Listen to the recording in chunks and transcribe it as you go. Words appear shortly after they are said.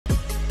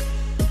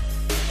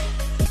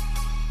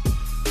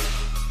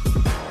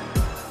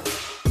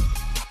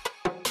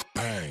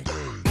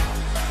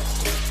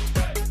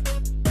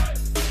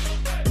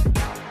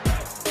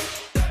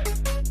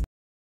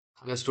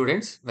Hello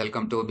students,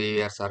 welcome to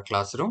BVRSR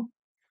classroom.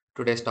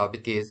 Today's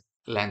topic is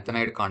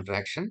lanthanide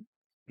contraction.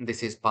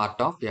 This is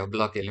part of F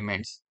block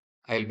elements.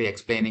 I will be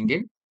explaining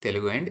in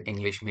Telugu and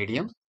English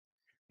medium.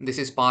 This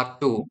is part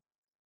 2.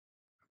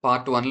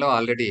 Part 1 లో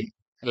already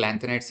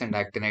lanthanides and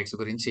actinides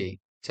గురించి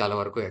చాలా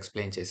వరకు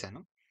explain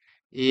చేశాను.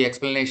 ఈ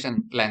explanation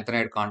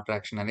lanthanide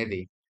contraction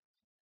అనేది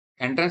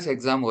entrance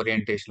exam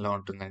orientation లో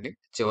ఉంటుందండి.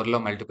 చివరిలో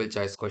మల్టిపుల్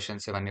చాయిస్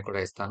క్వశ్చన్స్ ఇవన్నీ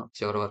కూడా ఇస్తాను.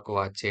 చివరి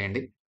వరకు వాచ్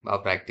చేయండి.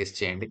 బాగా ప్రాక్టీస్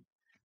చేయండి.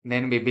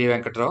 నేను B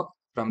Venkatrao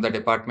from the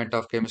department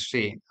of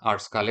chemistry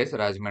arts college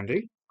Rajahmundry.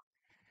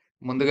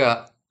 ముందుగా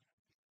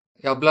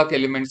ఎఫ్ బ్లాక్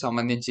ఎలిమెంట్స్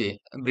సంబంధించి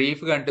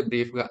బ్రీఫ్గా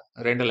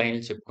రెండు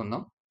లైన్లు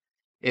చెప్పుకుందాం.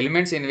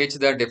 Elements in which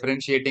the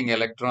differentiating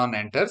electron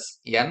enters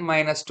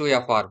n-2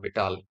 f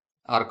orbital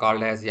are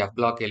called as if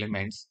block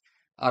elements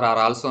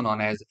are also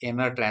known as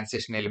inner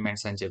transition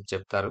elements అని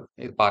చెప్తారు.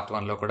 ఇది part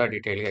 1 లో కూడా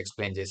డీటెయిల్ గా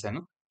ఎక్స్ప్లెయిన్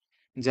చేశాను.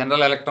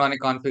 జనరల్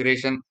ఎలక్ట్రానిక్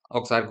కాన్ఫిగరేషన్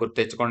ఒకసారి గుర్తు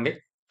తెచ్చుకోండి.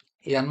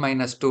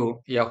 n-2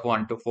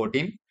 f1 to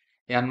 14,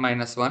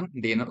 n-1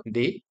 d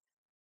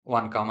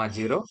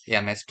 1,0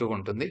 ns2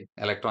 ఉంటుంది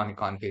electronic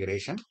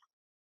configuration.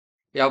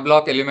 F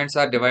block elements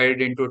are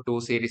divided into 2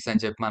 series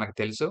అని చెప్పి మనకు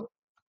తెలుసు.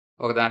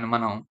 ఒకదాన్ని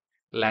మనం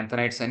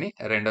లాంథనైడ్స్ అని,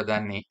 రెండో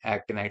దాన్ని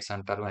యాక్టినైడ్స్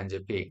అంటారు అని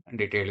చెప్పి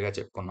డీటెయిల్ గా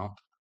చెప్పుకున్నాం.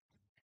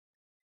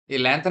 ఈ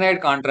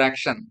లాంథనైడ్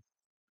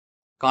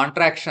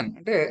కాంట్రాక్షన్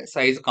అంటే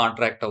సైజ్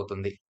కాంట్రాక్ట్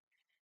అవుతుంది.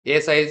 ఏ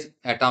size?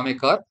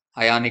 Atomic or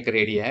ionic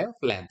రేడియా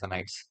of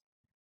lanthanides.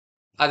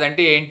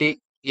 అదంటే ఏంటి?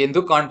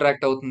 ఎందుకు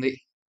కాంట్రాక్ట్ అవుతుంది?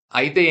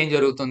 అయితే ఏం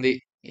జరుగుతుంది?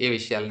 ఈ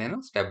విషయాలు నేను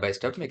స్టెప్ బై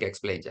స్టెప్ మీకు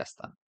ఎక్స్ప్లెయిన్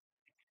చేస్తాను.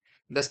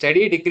 The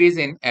steady decrease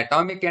in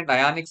atomic and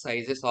ionic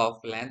sizes of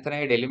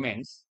lanthanide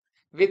elements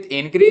with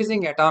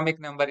increasing atomic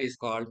number is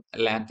called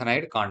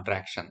lanthanide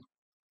contraction.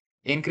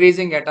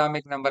 Increasing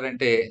atomic number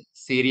అంటే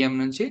సీరియం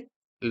నుంచి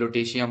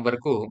లుటీషియం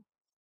వరకు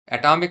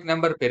అటామిక్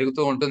నెంబర్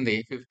పెరుగుతూ ఉంటుంది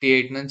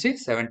 58 నుంచి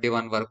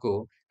 71 వరకు.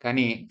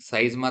 కానీ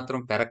సైజ్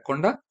మాత్రం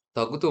పెరగకుండా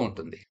తగ్గుతూ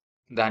ఉంటుంది.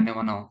 దాన్ని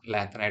మనం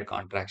లాంథనైడ్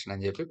కాంట్రాక్షన్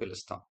అని చెప్పి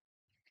పిలుస్తాం.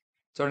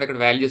 చూడండి, ఇక్కడ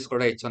వాల్యూస్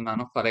కూడా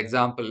ఇచ్చున్నాను. For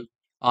example,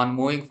 on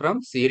moving from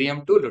cerium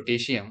to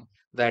lutetium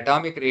the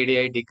atomic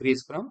radii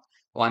decrease from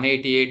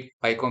 188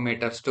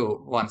 picometers to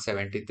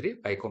 173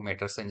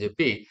 picometers అని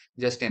చెప్పి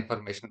జస్ట్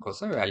ఇన్ఫర్మేషన్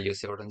కోసం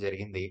వాల్యూస్ ఇవ్వడం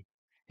జరిగింది.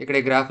 ఇక్కడ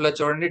ఈ గ్రాఫ్ లో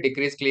చూడండి,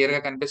 డిక్రీజ్ క్లియర్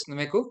గా కనిపిస్తుంది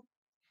మీకు.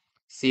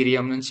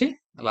 సీరియం నుంచి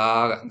అలా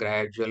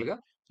గ్రాడ్యువల్ గా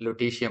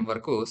లుటీషియం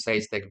వరకు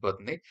సైజ్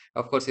తగ్గిపోతుంది.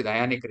 అఫ్ కోర్స్ ఇది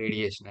అయానిక్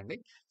రేడియేషన్ అండి,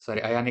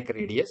 అయానిక్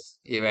రేడియస్.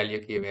 ఈ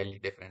వాల్యూకి ఈ వాల్యూ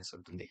డిఫరెన్స్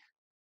ఉంటుంది.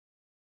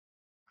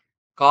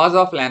 కాజ్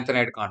ఆఫ్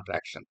లాంథనైడ్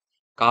కాంట్రాక్షన్,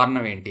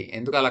 కారణం ఏంటి?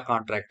 ఎందుకు అలా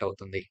కాంట్రాక్ట్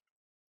అవుతుంది?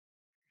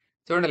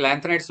 చూడండి,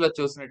 లాంథనైడ్స్ లో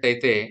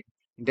చూసినట్టయితే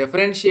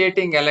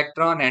differentiating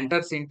electron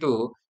enters into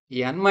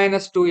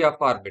n-2 f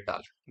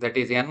orbital, that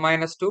is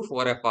n-2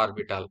 4f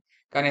orbital.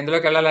 కానీ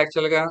ఇందులోకి వెళ్ళాలి,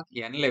 యాక్చువల్ గా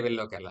n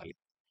లెవెల్లోకి వెళ్ళాలి.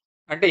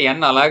 అంటే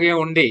n అలాగే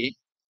ఉండి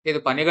ఇది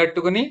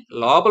పనిగట్టుకుని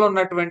లోపల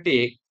ఉన్నటువంటి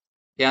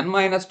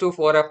n-2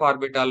 4f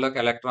ఆర్బిటాల్లోకి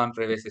ఎలక్ట్రాన్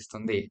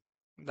ప్రవేశిస్తుంది.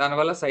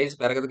 దానివల్ల సైజ్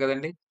పెరగదు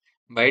కదండి.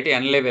 బయట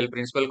n level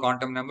principal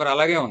quantum number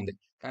అలాగే ఉంది,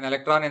 కానీ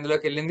ఎలక్ట్రాన్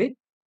ఎందులోకి వెళ్ళింది?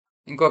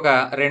 ఇంకొక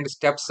 2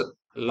 స్టెప్స్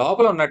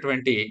లోపల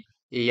ఉన్నటువంటి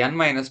ఈ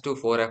n-2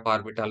 4f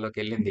ఆర్బిటాల్లోకి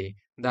వెళ్ళింది.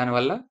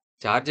 దానివల్ల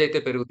ఛార్జ్ అయితే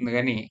పెరుగుతుంది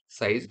కానీ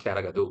సైజ్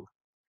పెరగదు.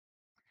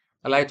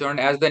 అలాగే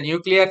చూడండి, as the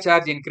nuclear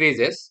charge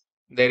increases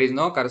there is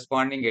no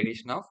corresponding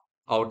edition of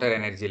outer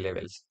energy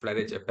levels. ఇప్పుడు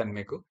అదే చెప్పాను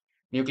మీకు.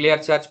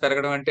 న్యూక్లియర్ ఛార్జ్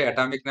పెరగడం అంటే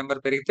అటామిక్ నెంబర్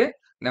పెరిగితే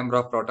నెంబర్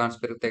ఆఫ్ ప్రోటాన్స్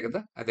పెరుగుతాయి కదా,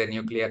 అదే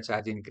nuclear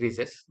charge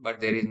increases, but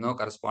there is no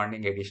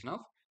corresponding edition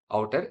of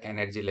outer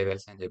energy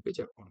levels అని చెప్పి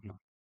చెప్పుకుంటున్నాం.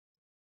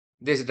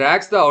 This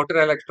drags the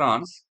outer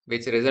electrons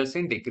which results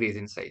in decrease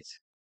in size.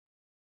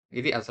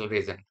 ఇది అసలు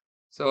రీజన్.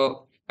 సో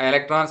ఆ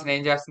ఎలక్ట్రాన్స్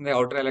ఏం చేస్తుంది?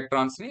 అవుటర్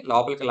ఎలక్ట్రాన్స్ ని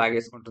లోపలికి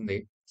లాగేసుకుంటుంది,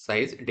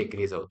 సైజ్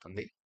డిక్రీజ్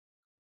అవుతుంది.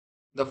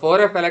 The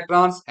 4f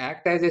electrons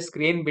act as a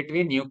screen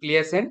between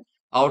nucleus and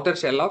outer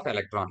shell of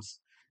electrons.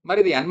 మరి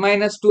ఇది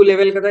n-2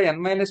 లెవెల్ కదా,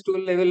 n-2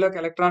 లెవెల్లోకి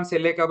ఎలక్ట్రాన్స్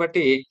వెళ్ళాయి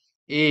కాబట్టి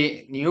ఈ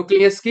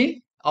న్యూక్లియస్ కి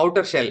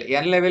అవుటర్ షెల్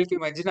n లెవెల్ కి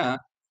మధ్యన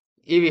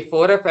ఇవి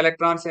 4f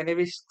ఎలక్ట్రాన్స్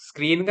అనేవి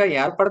స్క్రీన్ గా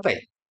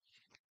ఏర్పడతాయి.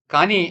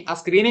 కానీ ఆ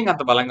స్క్రీనింగ్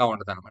అంత బలంగా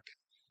ఉండదు అనమాట.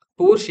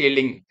 పూర్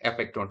షీల్డింగ్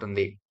ఎఫెక్ట్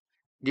ఉంటుంది.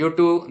 Due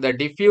to the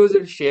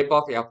diffused shape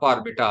of f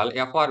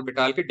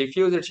orbital కి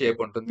డిఫ్యూజ్డ్ షేప్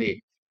ఉంటుంది.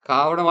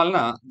 కావడం వలన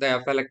the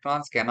f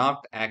electrons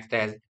cannot act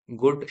as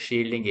good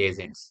shielding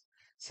agents.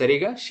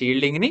 సరిగా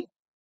షీల్డింగ్ ని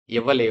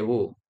ఇవ్వలేవు.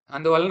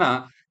 అందువలన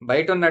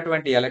బయట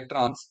ఉన్నటువంటి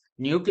ఎలక్ట్రాన్స్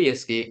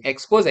న్యూక్లియస్ కి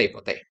ఎక్స్పోజ్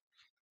అయిపోతాయి.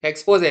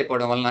 ఎక్స్పోజ్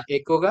అయిపోవడం వలన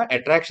ఎక్కువగా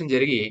అట్రాక్షన్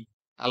జరిగి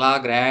అలా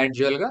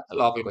గ్రాడ్యువల్ గా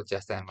లోపలికి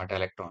వచ్చేస్తాయి అన్నమాట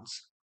electrons.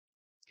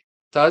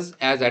 Thus,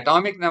 as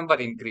atomic number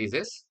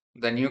increases,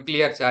 the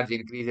nuclear charge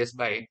increases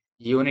by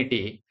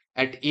unity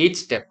at each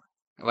step,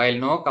 while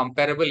no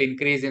comparable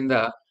increase in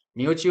the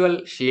mutual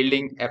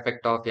shielding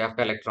effect of f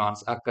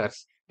electrons occurs,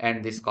 and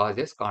this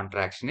causes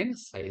contraction in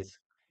size.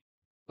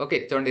 Okay,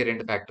 చూడండి,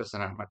 2 factors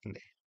అని అనమాట.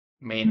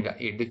 Main గా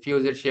ఈ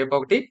diffused shape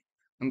ఒకటి,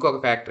 ఇంకొక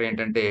factor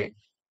ఏంటంటే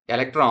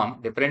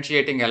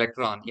differentiating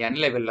electron n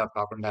లెవెల్లో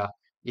కాకుండా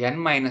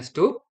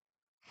n-2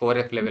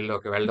 4f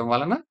లెవెల్లోకి వెళ్ళడం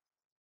వలన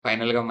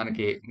ఫైనల్ గా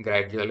మనకి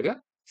గ్రాడ్యువల్ గా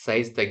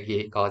సైజ్ తగ్గి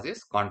causes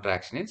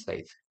contraction in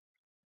size.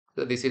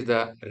 So this is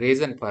the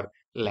reason for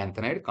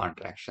lanthanide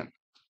contraction.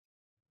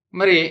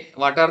 మరి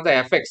what are the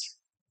effects,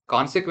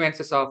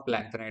 consequences of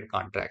lanthanide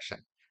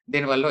contraction?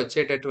 దీనివల్ల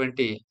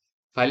వచ్చేటటువంటి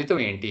ఫలితం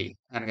ఏంటి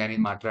అని కానీ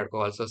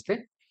మాట్లాడుకోవాల్సి వస్తే,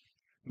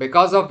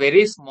 because of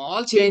very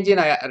small change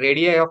in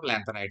radii of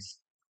lanthanides.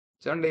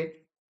 చూడండి,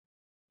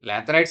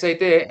 లాంథనైడ్స్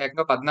అయితే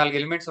ఏకంగా 14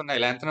 ఎలిమెంట్స్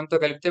ఉన్నాయి, లాంథనంతో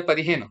కలిపితే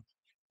 15.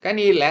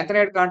 కానీ ఈ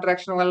లాంథనైడ్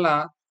కాంట్రాక్షన్ వల్ల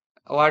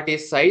వాటి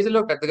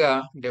సైజులో పెద్దగా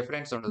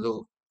డిఫరెన్స్ ఉండదు.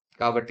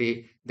 కాబట్టి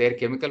there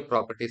chemical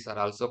properties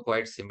are also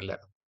quite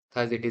similar.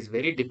 thus it is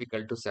very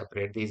difficult to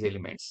separate these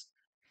elements.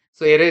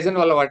 So A reason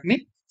వల్ల వాటిని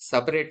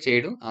సపరేట్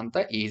చేయడం అంత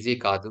ఈజీ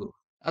కాదు.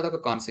 అదొక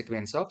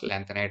కాన్సిక్వెన్స్ ఆఫ్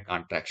లాంథనైడ్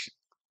కాంట్రాక్షన్.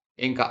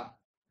 ఇంకా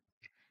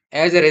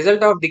as a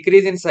result of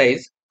decrease in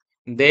size,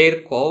 their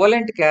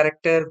covalent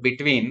character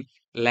between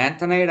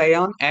lanthanide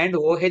ion and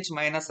OH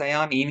minus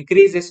ion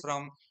increases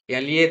from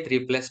La3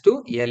 plus to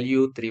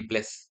Lu3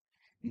 plus.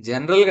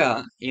 జనరల్గా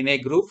in a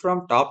group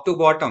from top to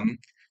bottom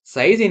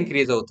size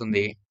increase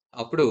అవుతుంది,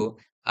 అప్పుడు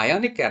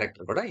ionic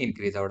character కూడా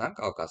increase అవడానికి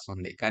అవకాశం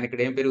ఉంది. కానీ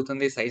ఇక్కడ ఏం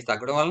పెరుగుతుంది, సైజ్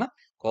తగ్గడం వలన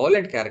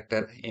కోవలెంట్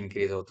క్యారెక్టర్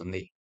ఇంక్రీజ్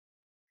అవుతుంది.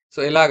 సో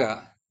ఇలాగా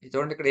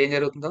చూడండి ఇక్కడ ఏం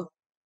జరుగుతుందో,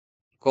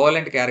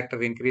 కోవలెంట్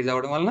క్యారెక్టర్ ఇంక్రీజ్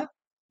అవ్వడం వలన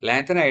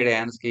లాంథనైడ్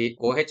అయాన్స్ కి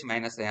OH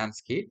మైనస్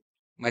అయాన్స్ కి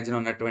మధ్యన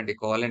ఉన్నటువంటి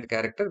కోవలెంట్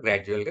క్యారెక్టర్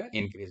గ్రాడ్యువల్ గా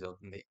ఇంక్రీజ్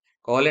అవుతుంది.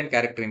 కోవలెంట్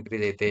క్యారెక్టర్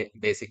ఇంక్రీజ్ అయితే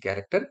బేసిక్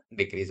క్యారెక్టర్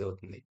డిక్రీజ్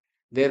అవుతుంది.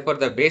 Therefore,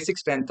 the basic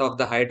strength of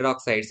the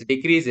hydroxides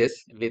decreases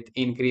with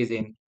increase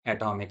in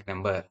atomic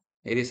number.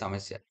 ఇది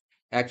సమస్య.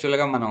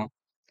 యాక్చువల్గా మనం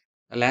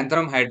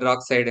లాంథనం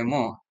హైడ్రాక్సైడ్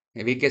ఏమో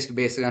వీకెస్ట్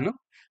బేస్ గాను,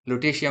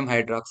 లుటీషియం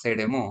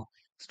హైడ్రాక్సైడ్ ఏమో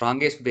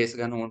స్ట్రాంగెస్ట్ బేస్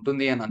గాను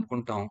ఉంటుంది అని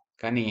అనుకుంటాం.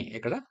 కానీ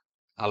ఇక్కడ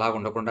అలా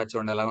ఉండకుండా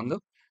చూడండి ఎలా ఉందో,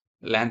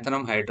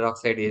 లాంథనం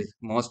hydroxide is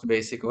most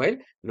basic while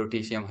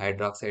lutetium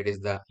hydroxide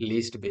is the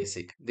least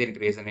basic. దీనికి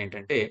రీజన్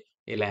ఏంటంటే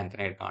ఈ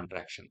లాంథనైడ్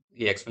కాంట్రాక్షన్.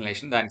 ఈ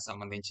ఎక్స్ప్లెనేషన్ దానికి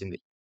సంబంధించింది.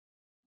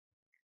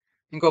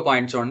 ఇంకో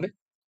పాయింట్ చూడండి,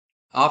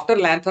 after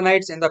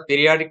lanthanides in the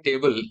periodic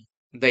table,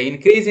 the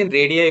increase in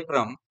radii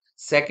from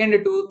second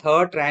to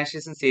third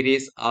transition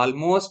series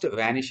almost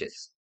vanishes.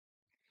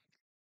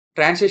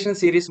 Transition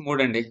series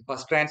 3 అండి.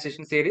 First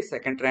transition series,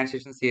 second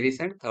transition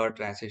series and third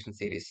transition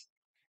series.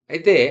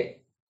 అయితే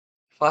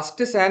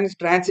first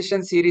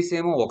transition series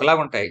ఏమో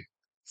ఒకలాగా ఉంటాయి,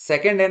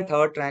 second and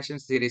third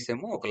transition series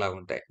ఏమో ఒకలాగా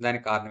ఉంటాయి.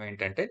 దానికి కారణం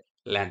ఏంటంటే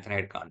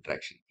లాంథనైడ్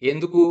కాంట్రాక్షన్.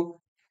 ఎందుకు?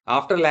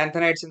 After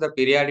lanthanides in the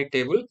periodic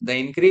table, the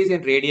increase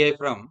in radii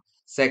from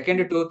second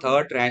to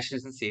third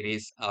transition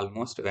series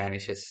almost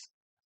vanishes.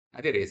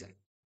 అది reason.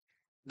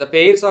 The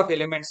pairs of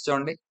elements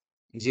చూడండి,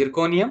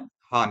 zirconium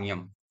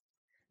హానియం,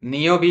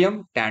 niobium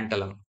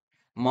టాంటలం,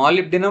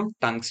 molybdenum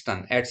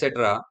tungsten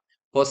etcetera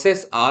possess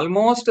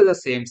almost the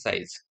same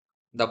size.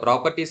 The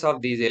properties of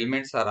these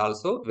elements are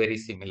also very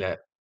similar.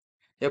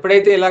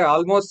 ఎప్పుడైతే ఇలా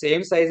almost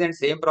same size and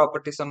same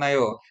properties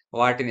ఉన్నాయో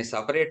వాటిని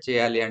separate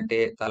చేయాలి అంటే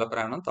తల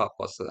ప్రాణం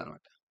తక్కువ వస్తుంది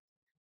అనమాట.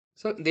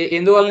 సో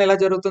ఎందువలన ఇలా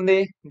జరుగుతుంది?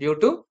 డ్యూ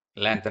టు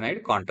లాంథనైడ్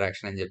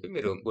కాంట్రాక్షన్ అని చెప్పి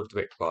మీరు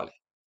గుర్తుపెట్టుకోవాలి.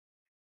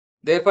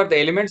 Therefore, the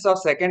elements of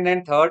second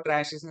and third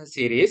transition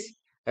series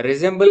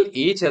resemble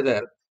each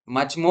other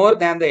much more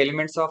than the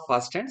elements of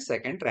first and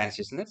second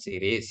transition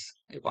series.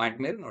 ఈ పాయింట్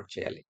మీరు నోట్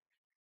చేయాలి.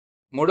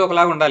 3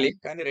 ఒకలాగా ఉండాలి,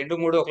 కానీ 2,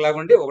 3 ఒకలాగా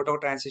ఉండి ఒకటో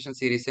ట్రాన్సిషన్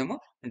సిరీస్ ఏమో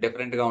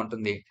డిఫరెంట్ గా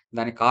ఉంటుంది.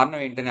 దానికి కారణం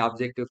ఏంటని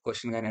ఆబ్జెక్టివ్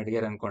క్వశ్చన్ గాని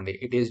అడిగారు అనుకోండి,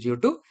 it is due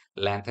to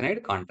lanthanide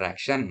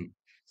contraction.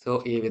 So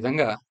ఈ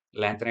విధంగా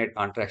లాంథనైడ్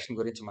కాంట్రాక్షన్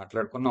గురించి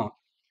మాట్లాడుకున్నాం.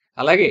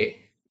 అలాగే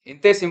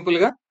ఇంతే సింపుల్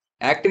గా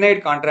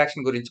యాక్టినైడ్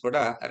కాంట్రాక్షన్ గురించి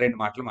కూడా 2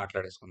 మాటలు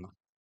మాట్లాడేసుకుందాం.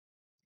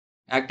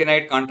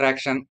 యాక్టినైడ్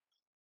కాంట్రాక్షన్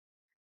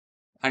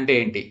అంటే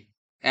ఏంటి?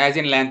 As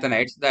in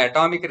lanthanides, the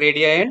atomic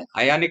radii and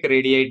ionic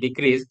radii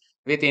decrease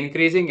with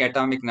increasing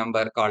atomic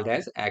number called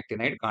as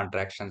actinide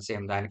contraction.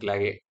 Same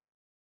దానికిలాగే.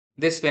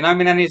 This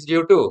phenomenon is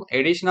due to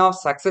addition of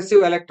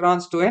successive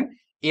electrons to an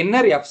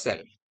inner F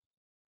cell.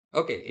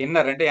 Okay,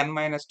 inner అంటే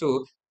n-2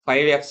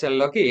 5 F cell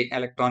లోకి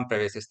electron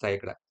ప్రవేశిస్తాయి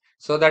ఇక్కడ.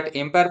 So that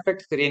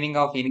imperfect screening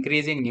of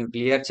increasing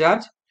nuclear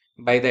charge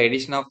by the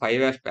addition of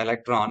 5 F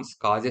electrons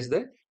causes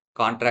the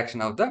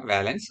contraction of the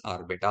valence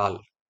orbital.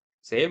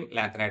 Same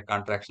lanthanide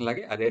contraction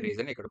లాగే అదే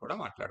reason ఇక్కడ కూడా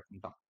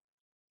మాట్లాడుకుంటాం.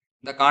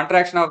 The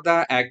contraction of the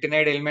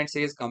actinide elements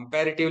is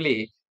comparatively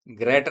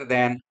greater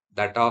than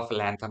that of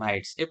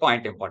lanthanides. ఈ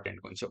point important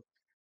కొంచెం.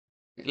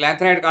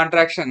 Lanthanide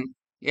contraction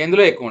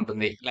ఎందులో ఎక్కువ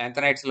ఉంటుంది,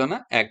 లాంథనైడ్స్ లోనా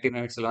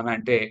యాక్టినైడ్స్ లోనా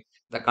అంటే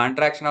the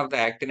contraction of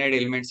the actinide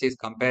elements is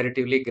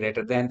comparatively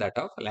greater than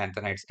that of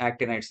lanthanides.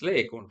 యాక్టినైడ్స్ లో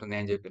ఎక్కువ ఉంటుంది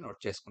అని చెప్పి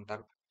నోట్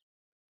చేసుకుంటారు.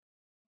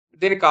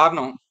 దీనికి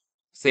కారణం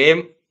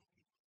సేమ్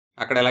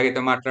అక్కడ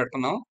ఎలాగైతే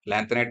మాట్లాడుకున్నాం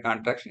లాంథనైడ్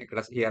కాంట్రాక్షన్, ఇక్కడ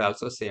here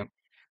also same.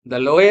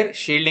 The lower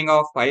shielding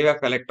of 5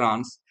 F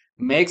electrons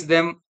makes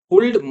them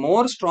pulled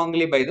more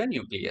strongly by the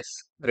nucleus.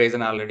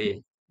 Reason already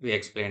we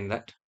explained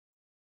that.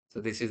 So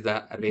this is the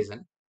reason.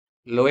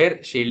 Lower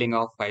shielding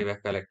of 5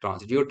 F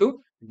electrons due to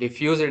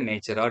diffused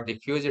nature or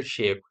diffused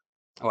shape,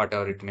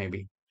 whatever it may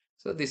be.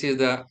 So this is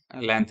the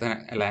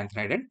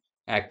lanthanide and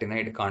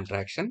actinide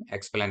contraction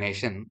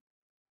explanation.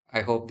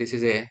 I hope this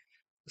is a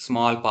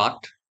small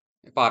part.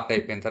 Part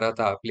అయిపోయిన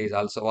తర్వాత please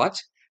also watch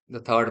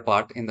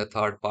In the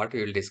third part,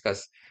 we will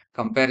discuss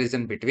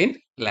comparison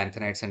between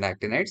lanthanides and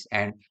actinides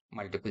and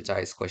multiple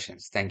choice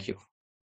questions. Thank you.